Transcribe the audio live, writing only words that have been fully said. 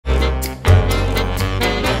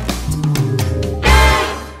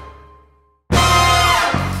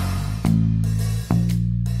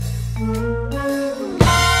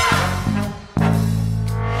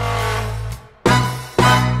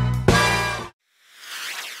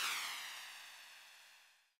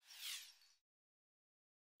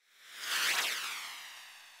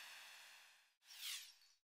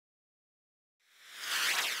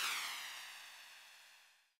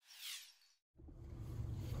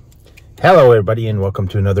Hello everybody and welcome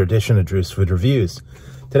to another edition of Drew's Food Reviews.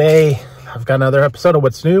 Today I've got another episode of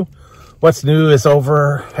What's New. What's New is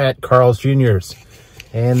over at Carl's Jr.'s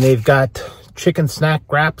and they've got chicken snack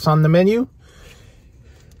wraps on the menu.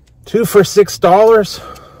 2 for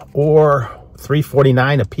 $6 or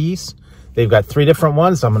 $3.49 a piece. They've got 3 different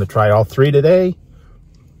ones. I'm going to try all 3 today.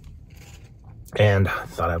 And I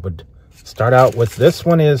thought I would start out with this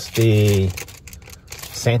one is the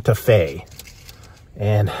Santa Fe.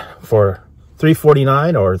 And for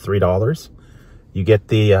 $3.49 or $3, you get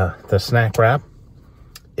the snack wrap.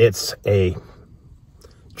 It's a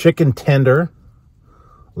chicken tender,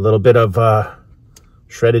 a little bit of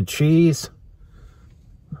shredded cheese,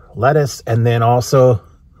 lettuce, and then also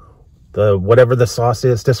the whatever the sauce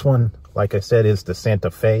is. This one, like I said, is the Santa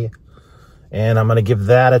Fe. And I'm going to give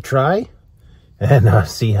that a try and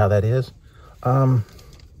see how that is.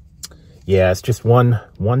 Yeah, it's just one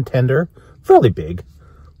tender, fairly big.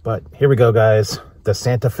 But here we go, guys. The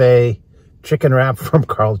Santa Fe chicken wrap from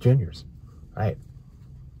Carl's Jr.'s. All right.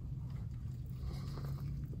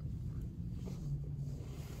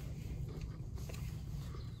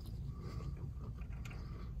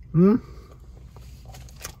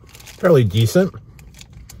 Fairly decent.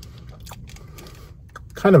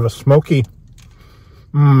 Kind of a smoky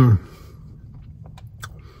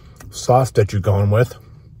sauce that you're going with.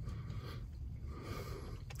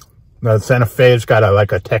 Now, the Santa Fe's got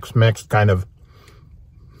like a Tex-Mex kind of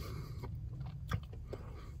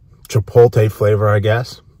chipotle flavor, I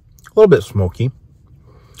guess. A little bit smoky.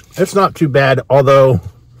 It's not too bad, although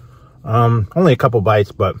only a couple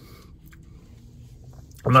bites, but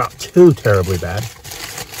not too terribly bad.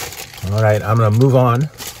 All right, I'm going to move on.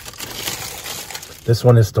 This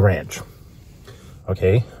one is the ranch.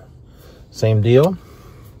 Okay, same deal.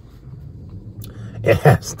 It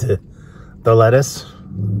has the lettuce,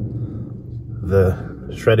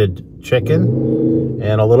 the shredded chicken,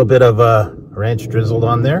 and a little bit of ranch drizzled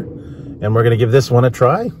on there. And we're going to give this one a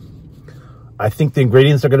try. I think the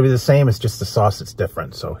ingredients are going to be the same. It's just the sauce that's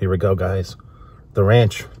different. So here we go, guys. The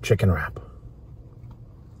ranch chicken wrap.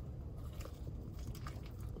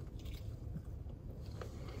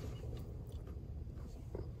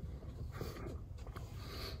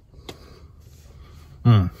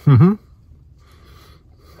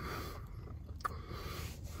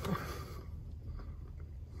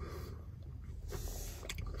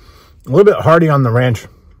 A little bit hearty on the ranch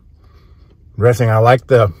dressing. I like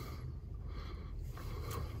the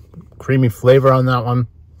creamy flavor on that one.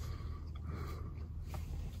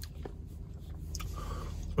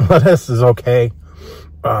 Lettuce is okay.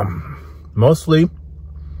 Mostly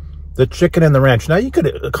the chicken and the ranch. Now you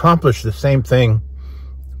could accomplish the same thing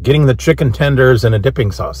getting the chicken tenders and a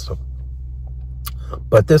dipping sauce.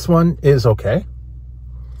 But this one is okay.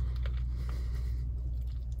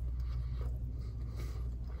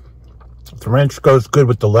 The ranch goes good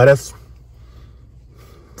with the lettuce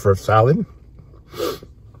for a salad.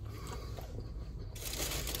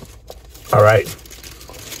 All right,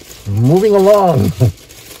 moving along.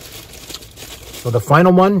 So the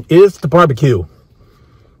final one is the barbecue.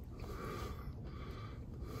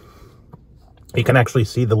 You can actually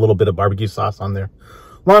see the little bit of barbecue sauce on there,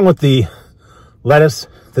 along with the lettuce,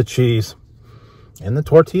 the cheese, and the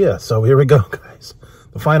tortilla. So here we go, guys.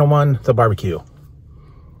 The final one, the barbecue.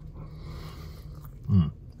 A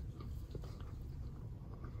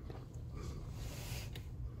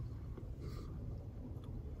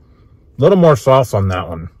little more sauce on that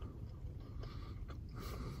one.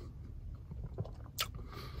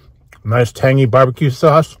 Nice tangy barbecue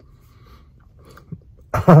sauce.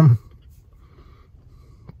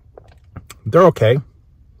 They're okay.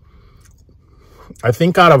 I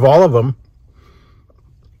think out of all of them,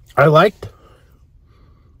 I liked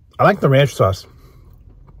the ranch sauce.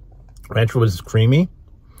 Ranch was creamy,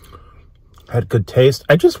 had good taste.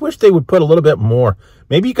 I just wish they would put a little bit more.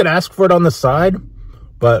 Maybe you could ask for it on the side,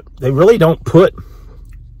 but they really don't put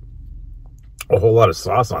a whole lot of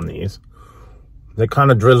sauce on these. They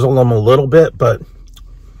kind of drizzle them a little bit, but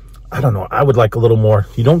I don't know. I would like a little more.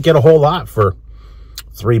 You don't get a whole lot for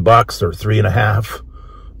 $3 or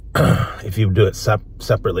 $3.50 if you do it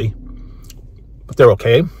separately. But they're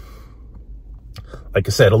okay. Like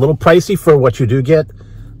I said, a little pricey for what you do get.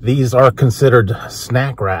 These are considered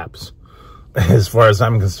snack wraps, as far as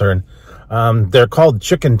I'm concerned. They're called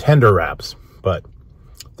chicken tender wraps, but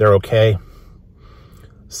they're okay.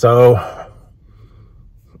 So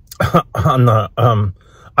on the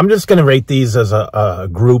I'm just gonna rate these as a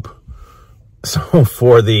group. So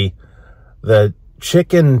for the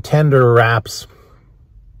chicken tender wraps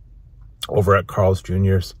over at Carl's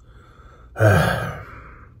Jr.'s,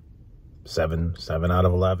 7 out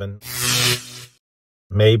of 11.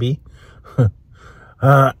 Maybe.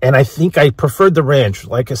 And I think I preferred the ranch.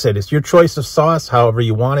 Like I said, it's your choice of sauce, however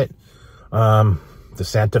you want it. The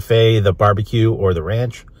Santa Fe, the barbecue, or the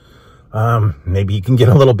ranch. Maybe you can get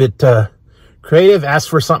a little bit creative, ask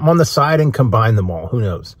for something on the side, and combine them all. Who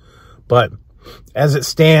knows? But as it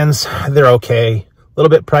stands, they're okay. A little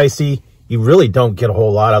bit pricey. You really don't get a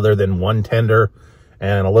whole lot other than one tender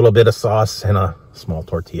and a little bit of sauce and a small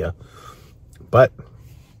tortilla. But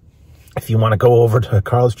if you want to go over to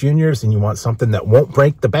Carl's Jr.'s and you want something that won't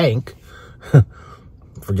break the bank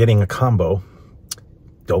for getting a combo,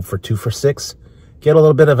 go for 2 for $6. Get a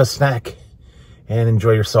little bit of a snack and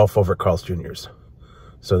enjoy yourself over at Carl's Jr.'s.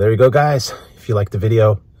 So there you go, guys. If you like the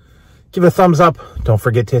video, give it a thumbs up. Don't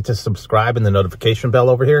forget to hit the subscribe and the notification bell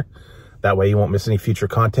over here. That way you won't miss any future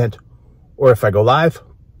content. Or if I go live,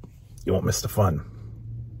 you won't miss the fun.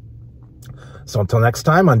 So until next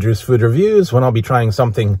time on Drew's Food Reviews, when I'll be trying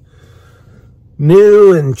something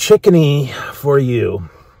new and chickeny for you.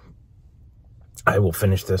 I will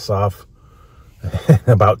finish this off in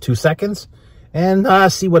about 2 seconds and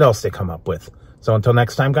see what else they come up with. So until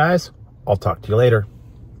next time, guys, I'll talk to you later.